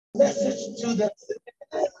message to the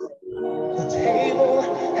table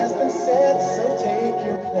has been set, so take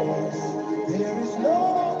your place. There is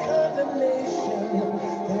no condemnation,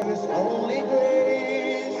 there is only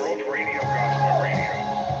grace. World Radio, Gospel Radio,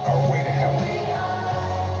 our way to heaven.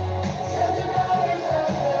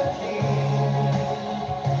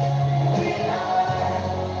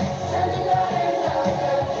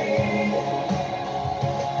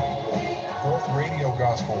 World Radio,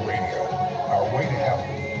 Gospel Radio, our way to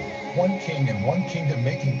heaven. One king and one kingdom,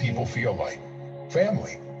 making people feel like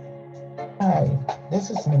family. Hi, this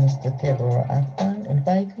is Minister Theodora Apkan,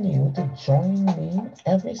 inviting you to join me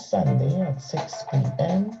every Sunday at 6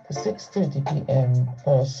 p.m. to 6:30 p.m.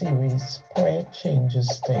 for a series, Prayer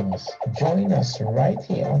Changes Things. Join us right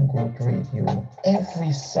here on Good Radio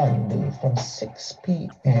every Sunday from 6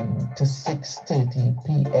 p.m. to 6:30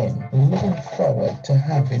 p.m. Looking forward to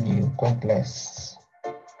having you. God bless.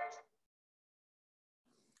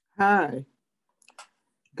 Hi.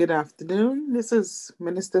 Good afternoon. This is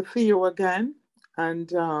Minister Theo again,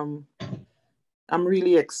 and I'm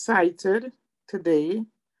really excited today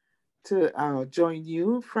to join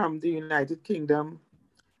you from the United Kingdom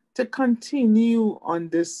to continue on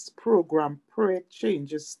this program, Prayer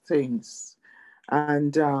Changes Things.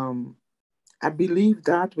 And I believe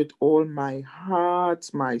that with all my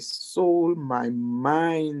heart, my soul, my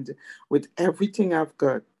mind, with everything I've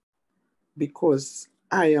got, because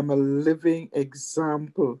I am a living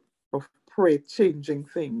example of prayer changing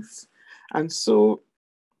things. And so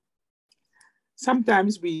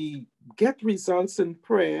sometimes we get results in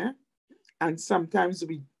prayer, and sometimes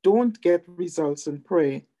we don't get results in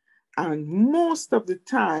prayer. And most of the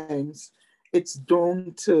times it's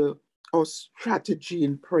down to our strategy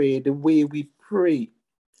in prayer, the way we pray.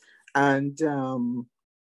 And the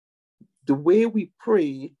way we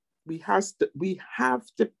pray, we have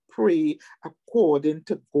to pray according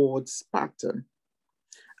to God's pattern.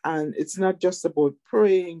 And it's not just about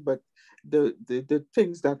praying, but the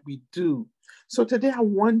things that we do. So today I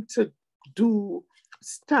want to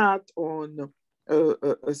start on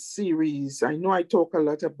a series. I know I talk a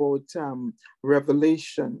lot about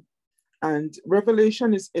Revelation, and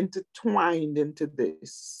Revelation is intertwined into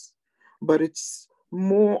this, but it's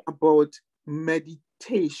more about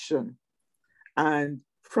meditation. And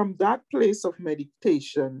from that place of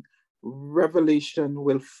meditation, revelation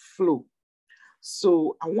will flow.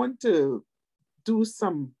 So I want to do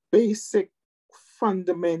some basic,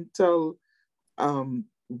 fundamental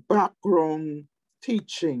background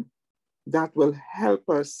teaching that will help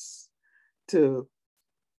us to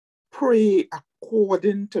pray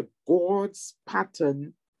according to God's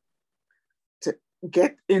pattern, to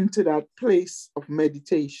get into that place of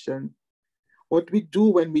meditation, what we do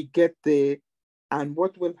when we get there, and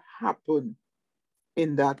what will happen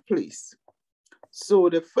in that place. So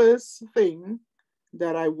the first thing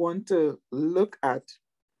that I want to look at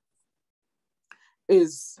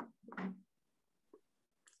is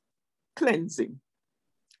cleansing.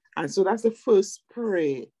 And so that's the first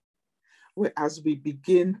prayer, where as we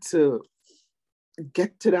begin to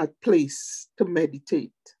get to that place to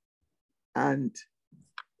meditate. And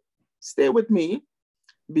stay with me,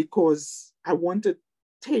 because I want to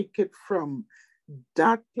take it from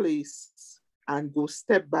that place and go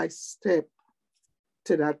step by step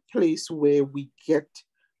to that place where we get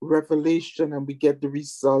revelation and we get the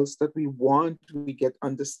results that we want. We get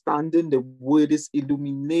understanding. The word is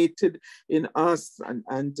illuminated in us,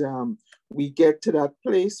 and we get to that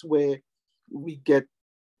place where we get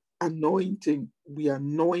anointing. We are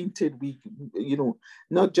anointed. We,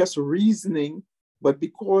 not just reasoning, but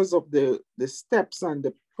because of the steps and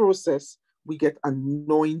the process, we get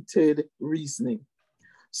anointed reasoning.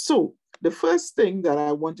 So the first thing that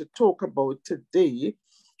I want to talk about today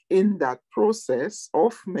in that process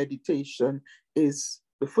of meditation is,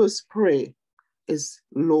 the first prayer is,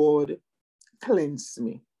 Lord, cleanse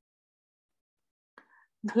me.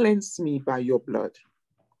 Cleanse me by your blood.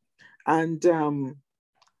 And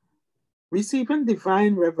receiving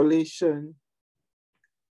divine revelation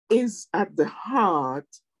is at the heart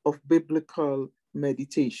of biblical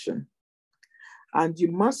meditation. And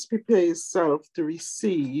you must prepare yourself to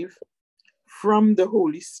receive from the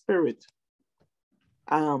Holy Spirit.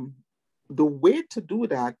 The way to do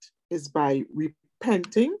that is by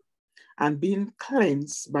repenting and being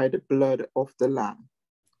cleansed by the blood of the Lamb.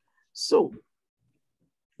 So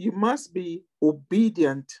you must be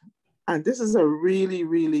obedient. And this is a really,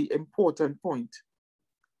 really important point.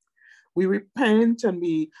 We repent and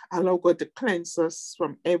we allow God to cleanse us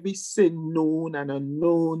from every sin known and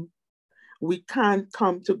unknown. We can't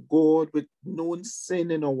come to God with known sin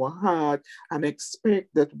in our heart and expect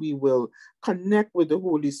that we will connect with the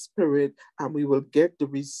Holy Spirit and we will get the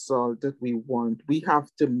result that we want. We have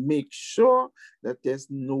to make sure that there's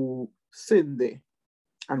no sin there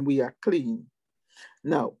and we are clean.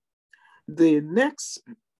 Now, the next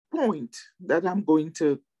point that I'm going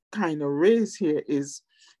to kind of raise here is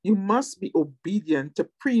you must be obedient to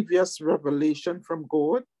previous revelation from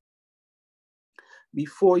God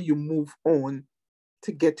before you move on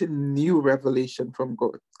to getting new revelation from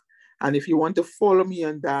God. And if you want to follow me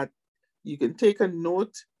on that, you can take a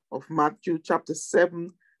note of Matthew chapter 7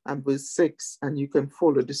 and verse 6, and you can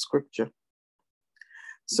follow the scripture.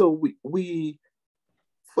 So we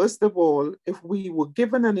first of all, if we were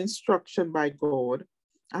given an instruction by God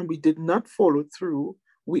and we did not follow through,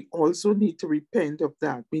 we also need to repent of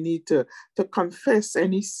that. We need to confess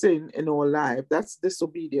any sin in our life. That's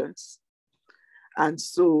disobedience. And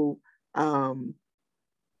so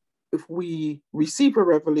if we receive a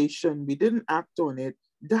revelation, we didn't act on it,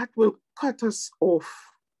 that will cut us off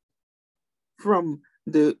from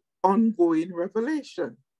the ongoing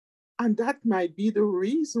revelation. And that might be the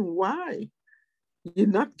reason why you're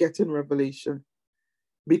not getting revelation.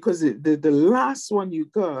 Because the last one you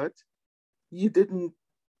got, you didn't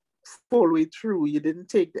follow it through. You didn't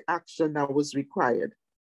take the action that was required.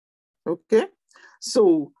 Okay?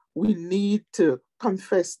 So we need to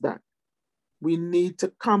confess that. We need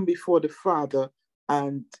to come before the Father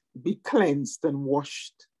and be cleansed and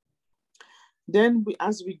washed. Then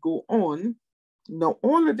as we go on, now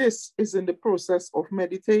all of this is in the process of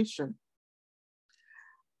meditation.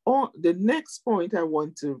 The next point I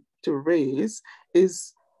want to raise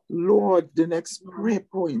is, Lord, the next prayer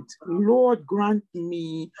point, Lord, grant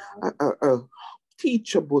me a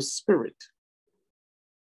teachable spirit.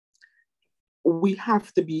 We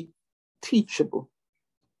have to be teachable.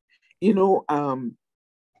 You know,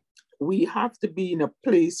 we have to be in a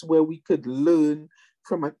place where we could learn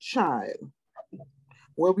from a child,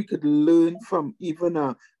 where we could learn from even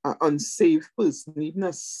an unsaved person, even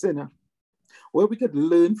a sinner, where we could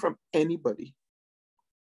learn from anybody.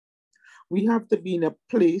 We have to be in a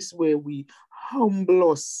place where we humble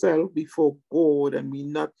ourselves before God and we're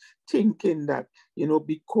not thinking that, you know,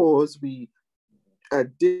 because we are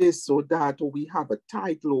this or that, or we have a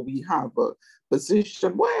title, or we have a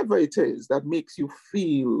position, whatever it is that makes you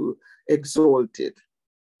feel exalted.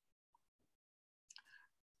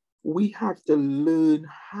 We have to learn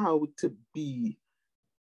how to be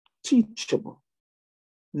teachable.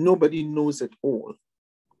 Nobody knows it all.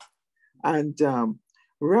 And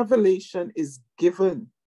revelation is given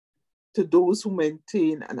to those who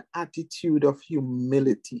maintain an attitude of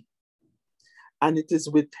humility. And it is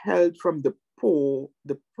withheld from the poor,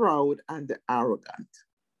 the proud, and the arrogant.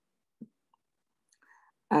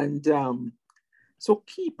 And so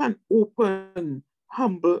keep an open,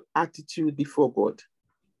 humble attitude before God.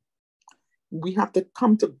 We have to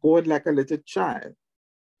come to God like a little child.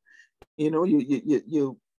 You know,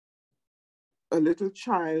 you a little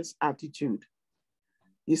child's attitude.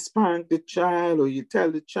 You spank the child or you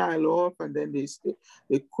tell the child off, and then they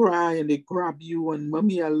cry and they grab you and,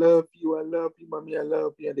 Mommy, I love you, Mommy, I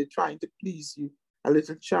love you. And they're trying to please you, a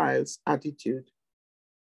little child's attitude.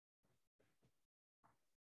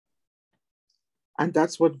 And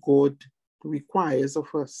that's what God requires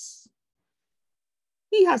of us.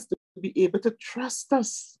 He has to be able to trust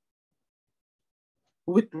us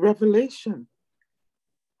with revelation.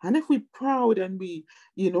 And if we're proud and we,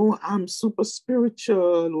 you know, I'm super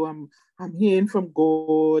spiritual, or I'm hearing from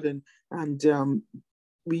God, and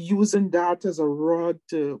we're using that as a rod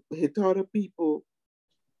to hit other people,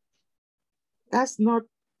 that's not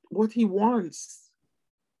what he wants.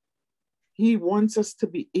 He wants us to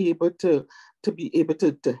be able to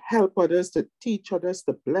help others, to teach others,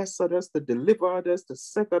 to bless others, to deliver others, to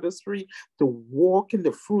set others free, to walk in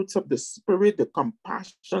the fruits of the Spirit, the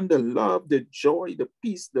compassion, the love, the joy, the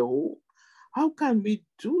peace, the hope. How can we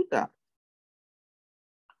do that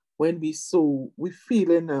when we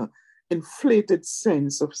feel in an inflated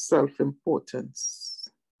sense of self-importance?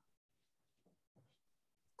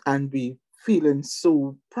 And we feeling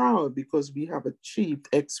so proud because we have achieved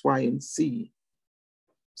X, Y, and Z.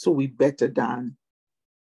 So we better than,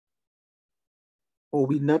 or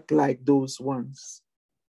we not like those ones.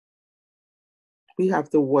 We have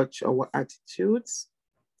to watch our attitudes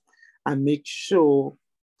and make sure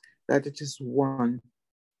that it is one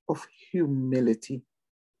of humility.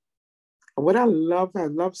 What I love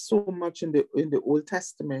so much in the Old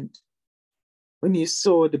Testament, when you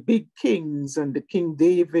saw the big kings and the King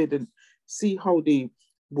David, and see how they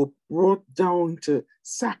were brought down to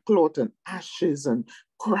sackcloth and ashes and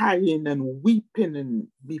crying and weeping and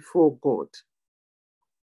before God,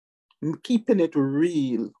 keeping it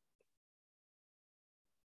real,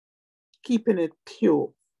 keeping it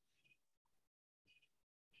pure,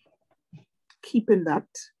 keeping that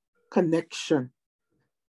connection.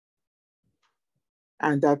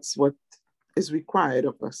 And that's what is required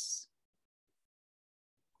of us.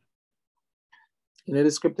 You know,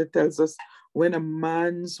 the scripture tells us when a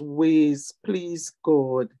man's ways please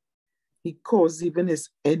God, he causes even his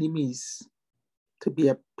enemies to be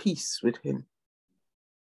at peace with him.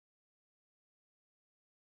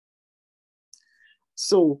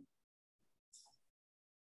 So,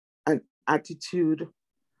 an attitude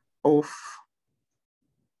of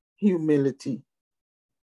humility.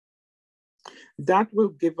 That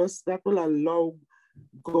will allow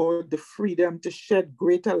God the freedom to shed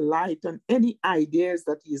greater light on any ideas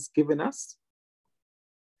that he has given us,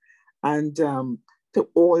 and to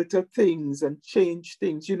alter things and change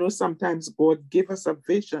things. You know, sometimes God gives us a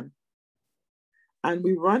vision and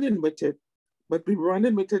we run in with it, but we run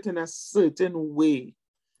in with it in a certain way,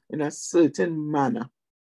 in a certain manner.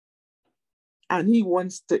 And he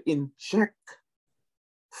wants to inject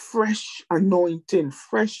fresh anointing,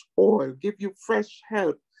 fresh oil, give you fresh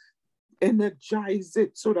help, energize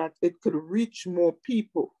it so that it could reach more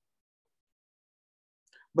people.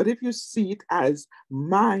 But if you see it as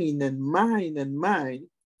mine and mine and mine,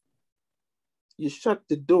 you shut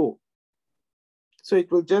the door. So it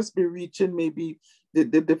will just be reaching maybe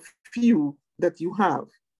the few that you have.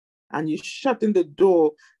 And you're shutting the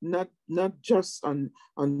door, not just on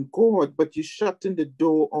God, but you're shutting the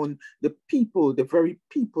door on the people, the very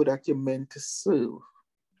people that you're meant to serve.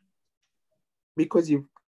 Because you've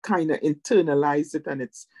kind of internalized it, and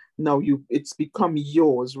it's become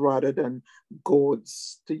yours rather than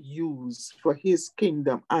God's to use for his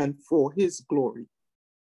kingdom and for his glory,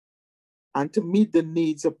 and to meet the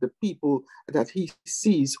needs of the people that he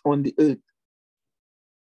sees on the earth.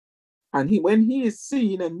 And when he is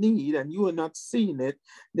seeing a need and you are not seeing it,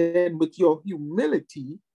 then with your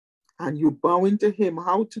humility and you bowing to him,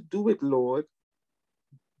 how to do it, Lord,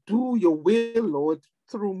 do your will, Lord,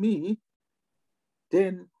 through me,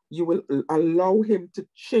 then you will allow him to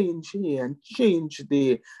change here and change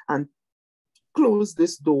there and close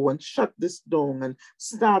this door and shut this down and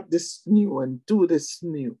start this new and do this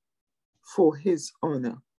new for his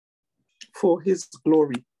honor, for his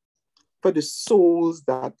glory, for the souls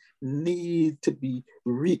that need to be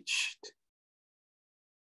reached.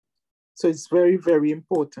 So it's very, very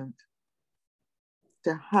important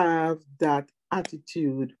to have that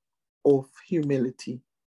attitude of humility.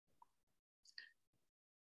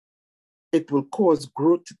 It will cause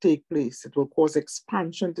growth to take place. It will cause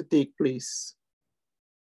expansion to take place.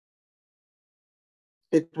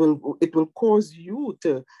 It will cause you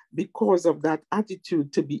to, because of that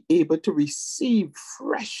attitude, to be able to receive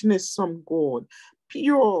freshness from God,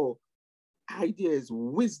 pure ideas,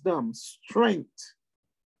 wisdom, strength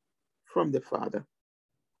from the Father.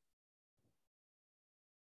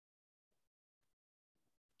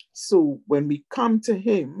 So when we come to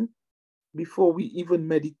him, before we even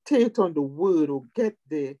meditate on the word or get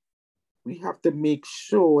there, we have to make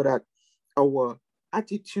sure that our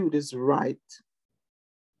attitude is right.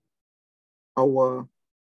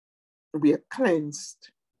 We are cleansed,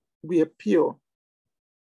 we are pure.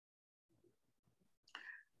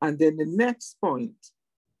 And then the next point,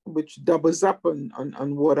 which doubles up on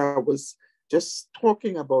what I was just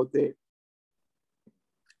talking about there,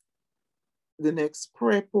 the next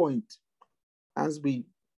prayer point as we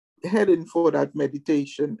head in for that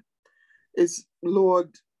meditation is,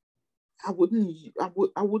 Lord, I wouldn't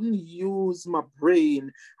use my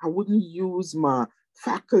brain, I wouldn't use my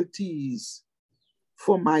faculties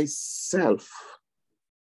for myself.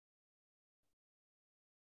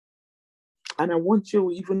 And I want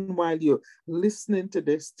you, even while you're listening to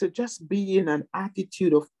this, to just be in an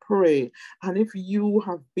attitude of prayer. And if you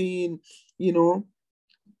have been,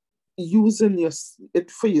 using it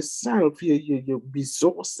for yourself, your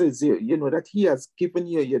resources, that he has given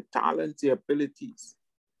you, your talents, your abilities,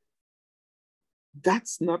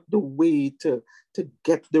 that's not the way to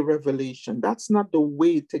get the revelation. That's not the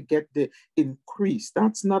way to get the increase.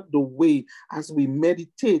 That's not the way, as we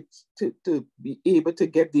meditate, to be able to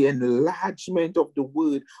get the enlargement of the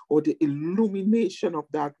word or the illumination of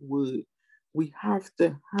that word. We have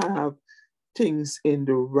to have things in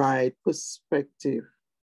the right perspective.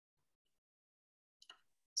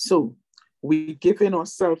 So we giving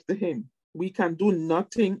ourselves to him. We can do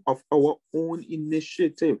nothing of our own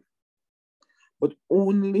initiative, but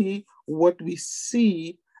only what we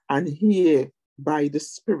see and hear by the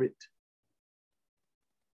Spirit.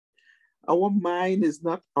 our mind is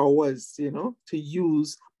not ours, to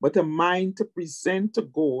use, but a mind to present to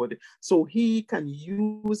God so he can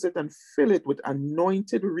use it and fill it with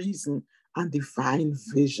anointed reason and divine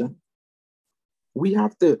vision. We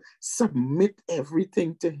have to submit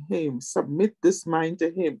everything to him, submit this mind to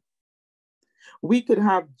him. We could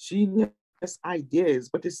have genius ideas,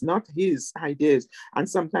 but it's not his ideas. And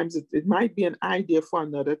sometimes it might be an idea for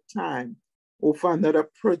another time or for another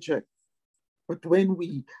project. But when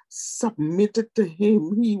we submit it to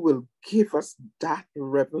him, he will give us that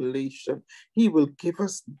revelation. He will give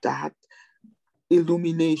us that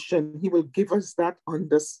illumination. He will give us that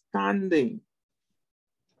understanding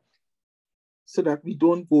so that we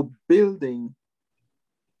don't go building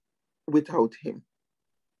without him.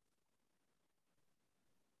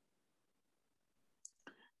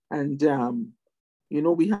 And,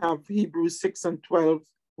 we have Hebrews 6 and 12,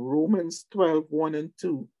 Romans 12, 1 and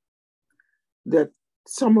 2, that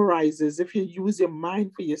summarizes, if you use your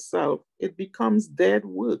mind for yourself, it becomes dead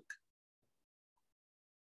work.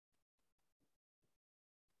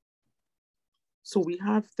 So we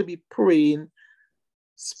have to be praying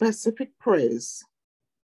specific prayers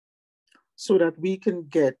so that we can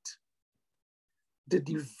get the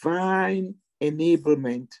divine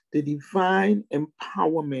enablement, the divine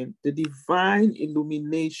empowerment, the divine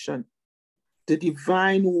illumination, the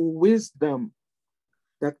divine wisdom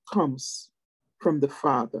that comes from the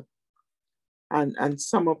Father. And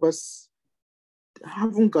some of us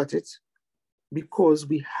haven't got it because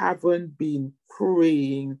we haven't been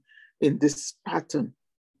praying in this pattern.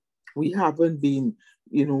 We haven't been,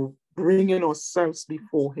 bringing ourselves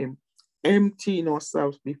before him, emptying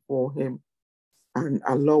ourselves before him, and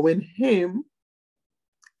allowing him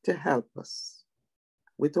to help us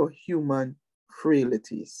with our human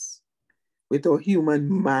frailties, with our human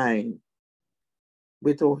mind,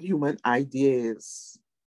 with our human ideas,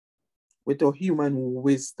 with our human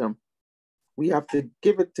wisdom. We have to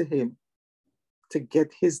give it to him to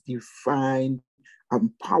get his divine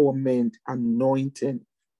empowerment, anointing,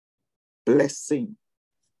 blessing,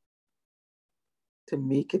 to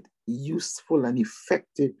make it useful and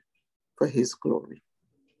effective for his glory.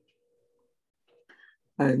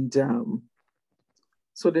 And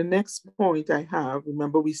so the next point I have,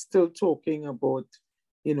 remember, we're still talking about,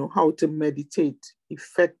 how to meditate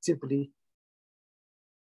effectively.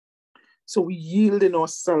 So we yielding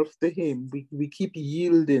ourselves to him. We keep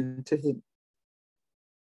yielding to him.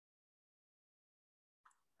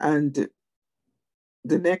 And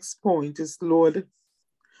the next point is, Lord,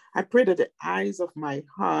 I pray that the eyes of my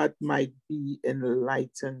heart might be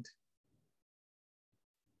enlightened.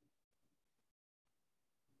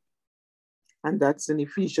 And that's in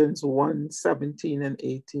Ephesians 1, 17 and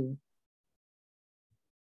 18.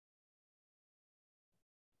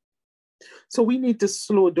 So we need to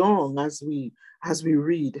slow down as we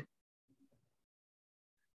read.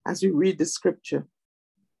 As we read the scripture.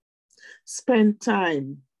 Spend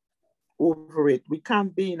time over it. We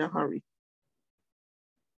can't be in a hurry.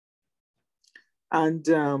 And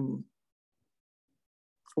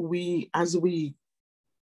as we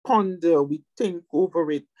ponder, we think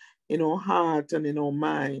over it in our heart and in our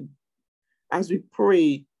mind, as we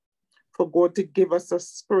pray for God to give us a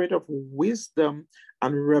spirit of wisdom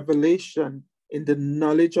and revelation in the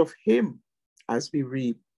knowledge of him as we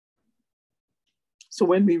read. So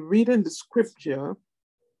when we read in the scripture,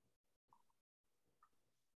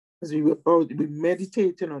 as we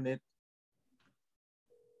meditating on it,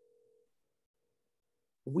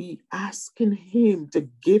 we asking him to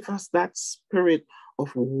give us that spirit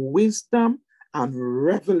of wisdom and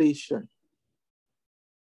revelation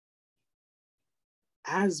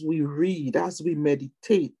as we read, as we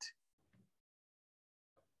meditate,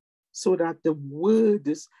 so that the word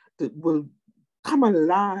will come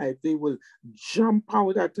alive. They will jump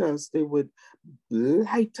out at us. They would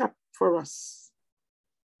light up for us.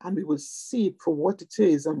 And we will see it for what it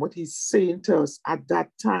is and what he's saying to us at that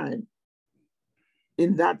time,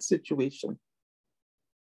 in that situation.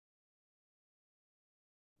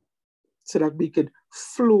 So that we could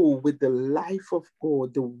flow with the life of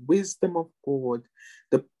God, the wisdom of God,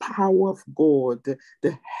 the power of God,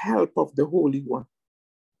 the help of the Holy One.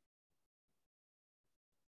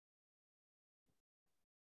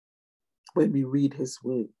 When we read his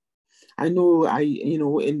word. I know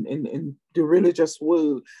in the religious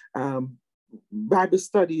world, Bible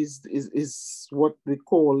studies is what we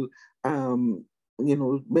call,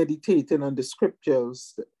 meditating on the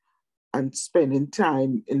scriptures and spending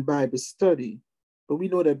time in Bible study. But we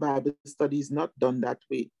know that Bible study is not done that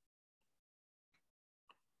way.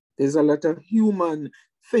 There's a lot of human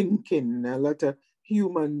thinking, a lot of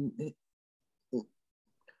human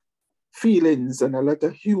feelings and a lot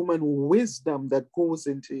of human wisdom that goes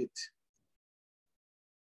into it.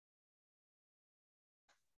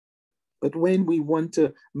 But when we want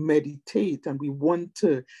to meditate and we want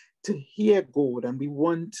to hear God and we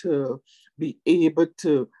want to be able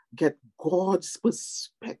to get God's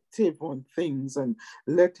perspective on things and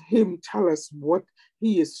let him tell us what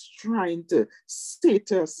he is trying to say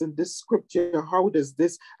to us in this scripture, how does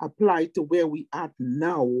this apply to where we are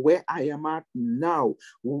now, where I am at now?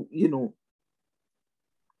 You know,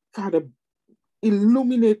 Father,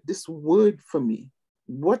 illuminate this word for me.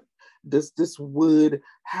 What does this word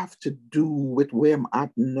have to do with where I'm at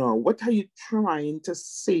now? What are you trying to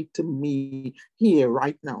say to me here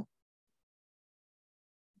right now?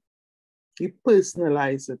 You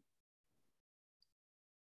personalize it.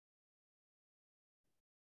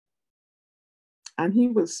 And he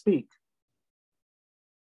will speak.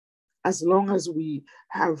 As long as we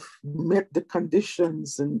have met the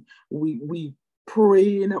conditions and we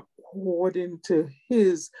pray in according to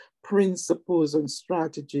his principles and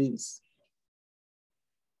strategies,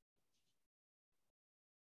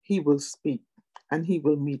 he will speak and he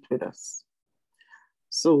will meet with us.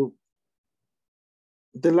 So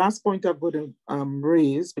the last point I'm going to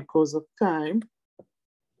raise because of time,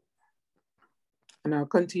 and I'll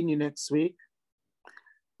continue next week.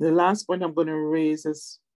 The last point I'm going to raise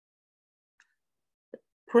is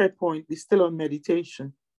prayer point. We're still on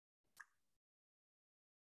meditation.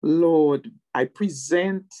 Lord, I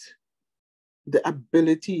present the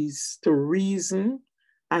abilities to reason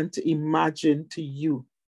and to imagine to you,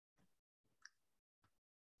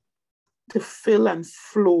 to fill and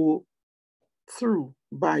flow through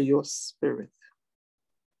by your Spirit.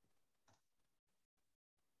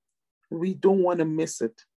 We don't want to miss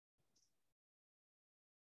it.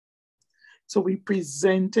 So we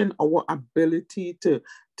presenting our ability to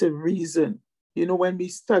reason. You know, when we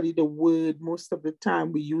study the word, most of the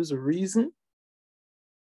time we use reason.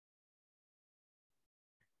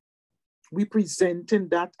 We presenting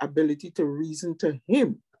that ability to reason to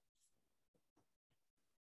him,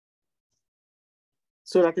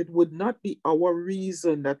 so that it would not be our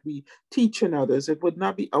reason that we teaching others. It would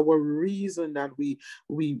not be our reason that we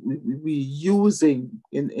using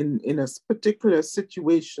in a particular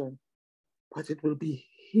situation, but it will be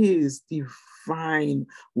his divine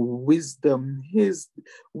wisdom, his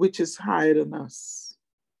which is higher than us.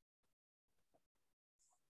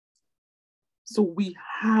 So we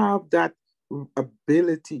have that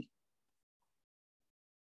ability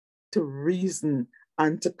to reason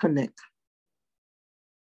and to connect.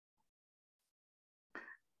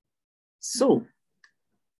 So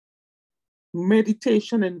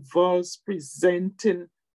meditation involves presenting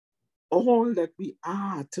all that we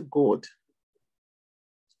are to God,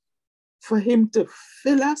 for him to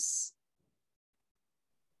fill us.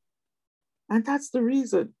 And that's the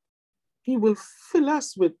reason. He will fill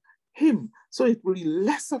us with him, so it will be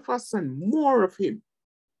less of us and more of him.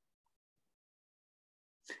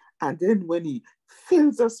 And then when he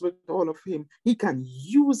fills us with all of him, he can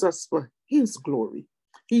use us for his glory.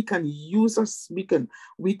 He can use us. We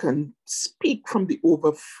can speak from the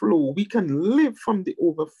overflow. We can live from the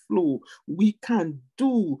overflow. We can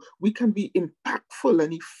be impactful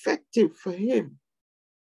and effective for him.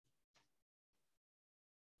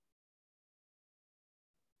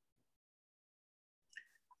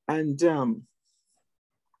 And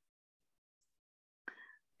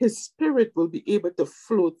his Spirit will be able to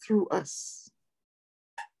flow through us.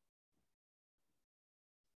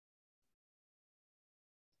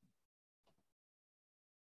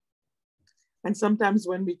 And sometimes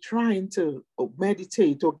when we're trying to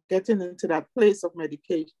meditate or getting into that place of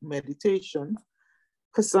meditation,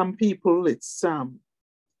 for some people, it's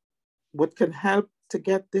what can help to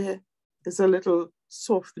get there is a little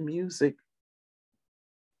soft music,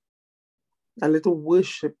 a little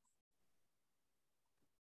worship.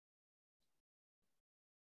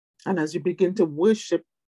 And as you begin to worship,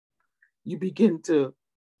 you begin to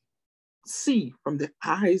see from the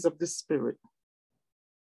eyes of the Spirit.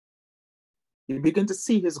 You begin to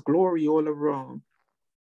see his glory all around.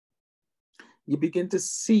 You begin to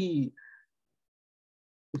see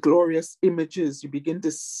glorious images. You begin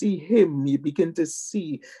to see him. You begin to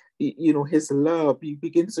see, his love. He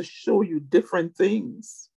begins to show you different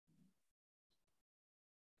things.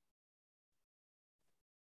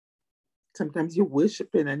 Sometimes you're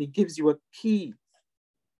worshiping and he gives you a key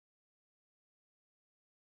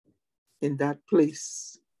in that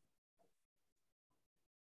place,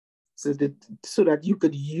 so that you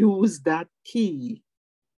could use that key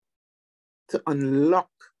to unlock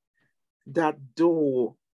that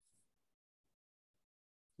door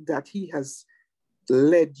that he has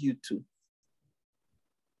led you to.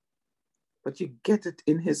 But you get it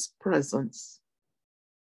in his presence.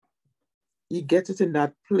 You get it in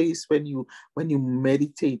that place when you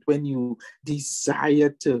meditate, when you desire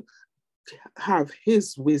to have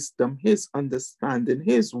his wisdom, his understanding,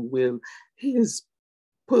 his will, his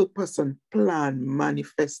purpose and plan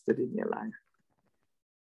manifested in your life.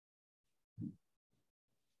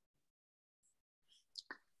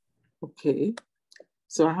 Okay,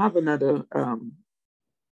 so I have another,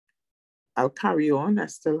 I'll carry on. I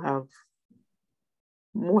still have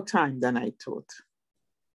more time than I thought.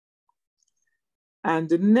 And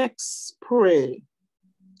the next prayer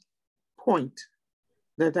point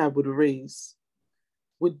that I would raise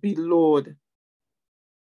would be, Lord,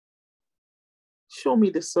 show me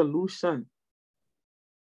the solution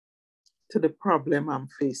to the problem I'm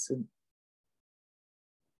facing.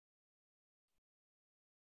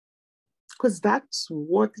 Because that's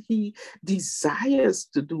what he desires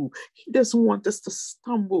to do. He doesn't want us to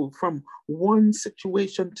stumble from one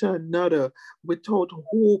situation to another without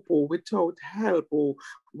hope or without help or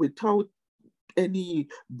without any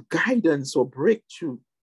guidance or breakthrough.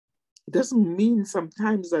 It doesn't mean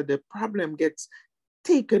sometimes that the problem gets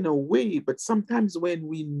taken away, but sometimes when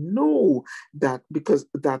we know that because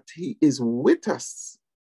that he is with us,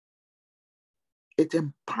 it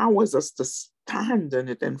empowers us to stand and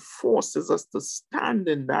it enforces us to stand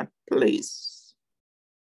in that place.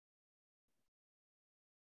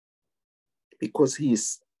 Because he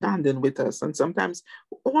is standing with us. And sometimes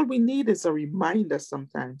all we need is a reminder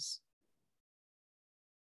sometimes.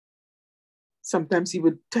 Sometimes he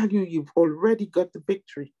would tell you you've already got the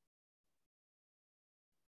victory.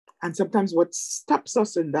 And sometimes what stops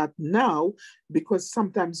us in that now, because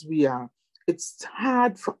sometimes it's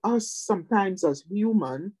hard for us sometimes as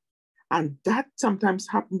human, and that sometimes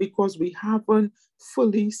happens because we haven't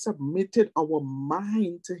fully submitted our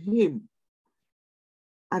mind to him.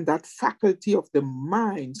 And that faculty of the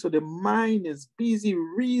mind. So the mind is busy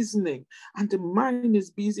reasoning and the mind is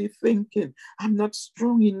busy thinking, I'm not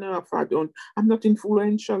strong enough. I'm not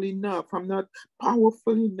influential enough. I'm not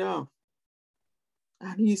powerful enough.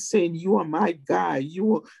 And he's saying, you are my guy.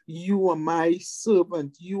 You are my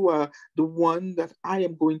servant. You are the one that I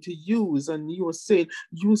am going to use. And you are saying,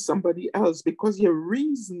 use somebody else because your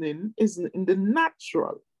reasoning isn't in the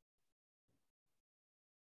natural.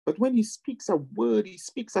 But when he speaks a word, he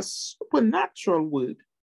speaks a supernatural word.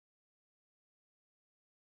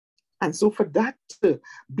 And so for that to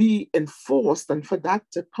be enforced and for that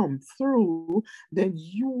to come through, then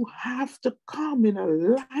you have to come in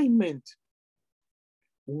alignment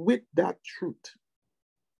with that truth.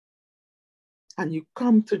 And you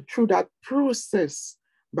come through that process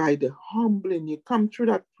by the humbling, you come through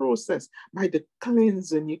that process by the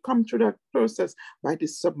cleansing, you come through that process by the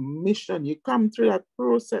submission, you come through that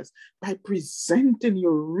process by presenting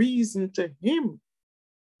your reason to him,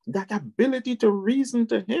 that ability to reason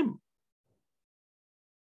to him.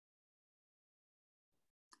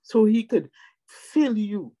 So he could fill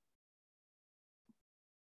you.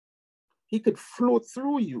 He could flow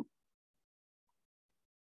through you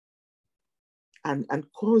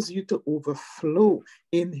and cause you to overflow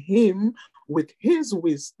in him with his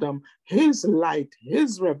wisdom, his light,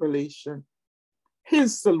 his revelation,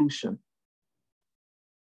 his solution.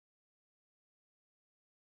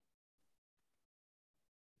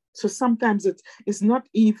 So sometimes it's not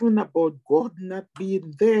even about God not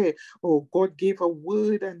being there, or God gave a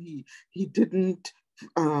word and he didn't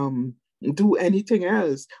do anything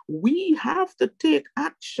else. We have to take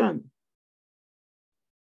action.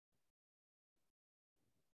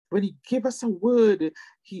 When he gives us a word,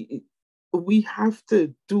 we have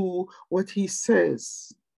to do what he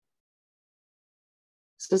says.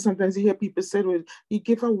 So sometimes you hear people say, well, he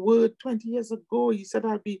gave a word 20 years ago. He said,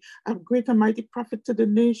 I'll be a great and mighty prophet to the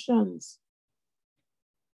nations.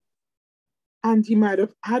 And he might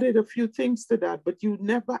have added a few things to that, but you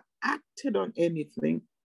never acted on anything.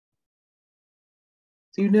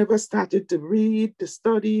 So you never started to read, to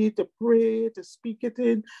study, to pray, to speak it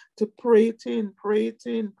in, to pray it in, pray it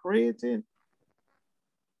in, pray it in.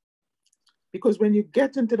 Because when you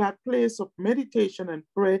get into that place of meditation and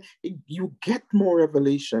prayer, you get more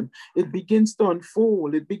revelation. It begins to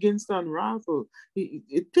unfold. It begins to unravel.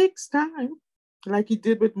 It takes time, like he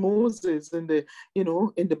did with Moses.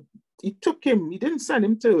 He took him. He didn't send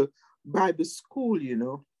him to Bible school,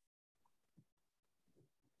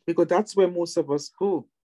 because that's where most of us go.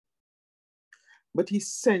 But he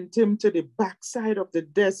sent him to the backside of the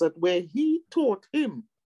desert where he taught him.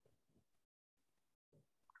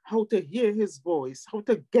 how to hear his voice, how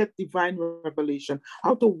to get divine revelation,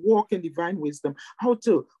 how to walk in divine wisdom, how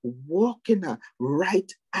to walk in a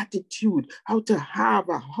right attitude, how to have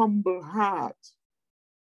a humble heart,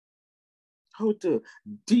 how to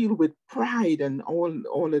deal with pride and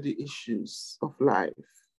all of the issues of life.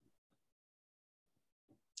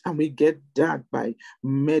 And we get that by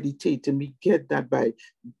meditating. We get that by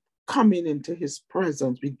coming into his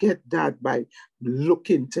presence. We get that by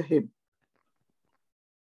looking to him.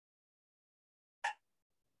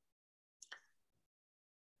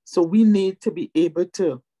 So we need to be able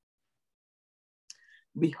to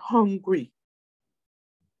be hungry.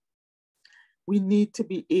 We need to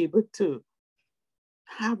be able to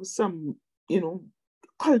have some,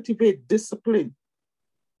 cultivate discipline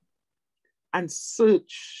and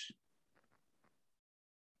search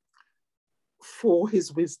for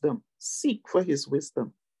his wisdom, seek for his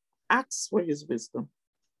wisdom, ask for his wisdom.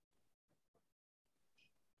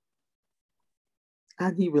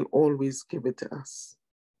 And he will always give it to us.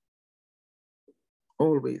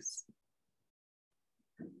 Always.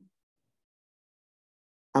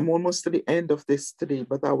 I'm almost to the end of this today,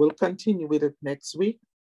 but I will continue with it next week.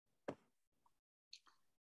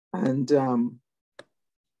 And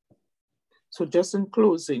so just in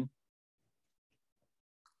closing,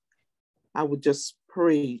 I would just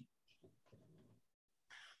pray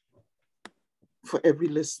for every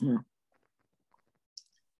listener.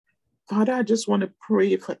 Father, I just want to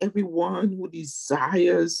pray for everyone who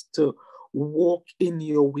desires to walk in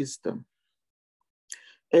your wisdom.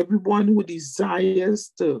 Everyone who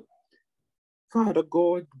desires to, Father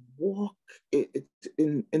God, walk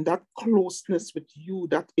in that closeness with you,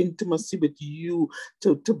 that intimacy with you,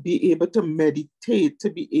 to be able to meditate, to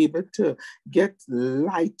be able to get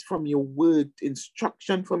light from your word,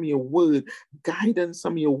 instruction from your word, guidance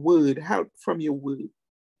from your word, help from your word.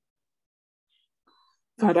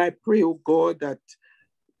 Father, I pray, oh God, that,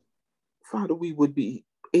 Father, we would be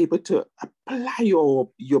able to apply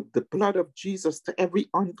the blood of Jesus to every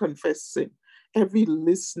unconfessed sin, every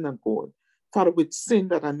listener, God. Father, with sin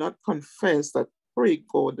that are not confessed, I pray,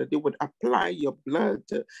 God, that they would apply your blood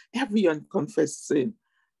to every unconfessed sin.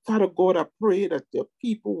 Father God, I pray that the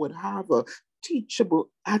people would have a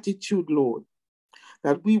teachable attitude, Lord,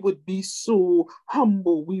 that we would be so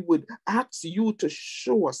humble. We would ask you to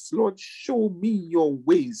show us, Lord, show me your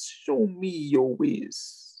ways, show me your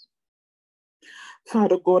ways.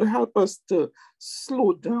 Father God, help us to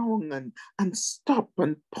slow down and stop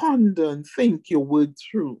and ponder and think your word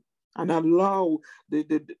through, and allow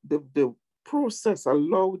the process,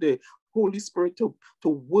 allow the Holy Spirit to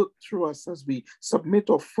work through us as we submit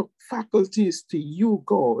our faculties to you,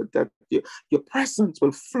 God, that your presence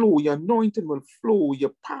will flow, your anointing will flow,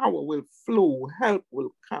 your power will flow, help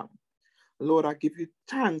will come. Lord, I give you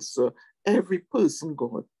thanks for every person,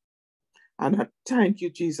 God. And I thank you,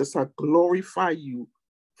 Jesus. I glorify you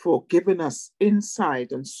for giving us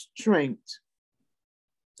insight and strength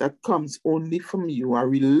that comes only from you. I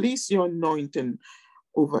release your anointing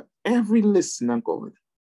over every listener, God.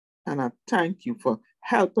 And I thank you for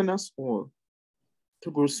helping us all to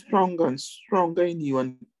grow stronger and stronger in you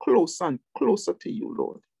and closer to you,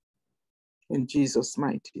 Lord. In Jesus'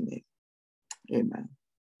 mighty name, amen.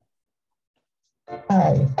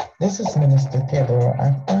 Hi, this is Minister Theodora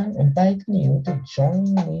Apkan, inviting you to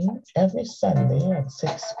join me every Sunday at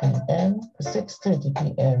 6 p.m. to 6:30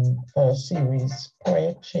 p.m. for a series,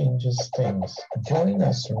 Prayer Changes Things. Join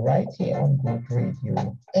us right here on Good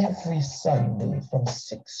Radio every Sunday from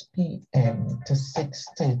 6 p.m. to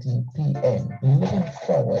 6:30 p.m. Looking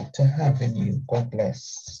forward to having you. God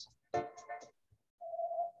bless.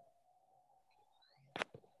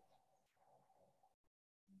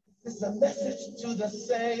 This is a message to the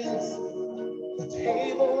saints. The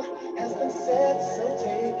table has been set, so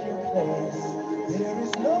take your place. There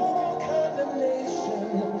is no more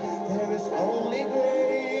condemnation. There is only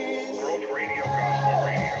grace. World Radio, Gospel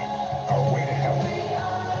Radio, our way to heaven.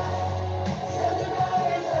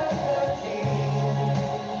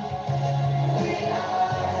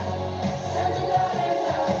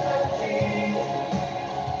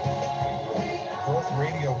 Fourth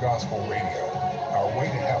Radio, Gospel Radio, our way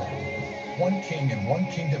to heaven. One king and one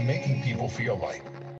kingdom, making people feel like.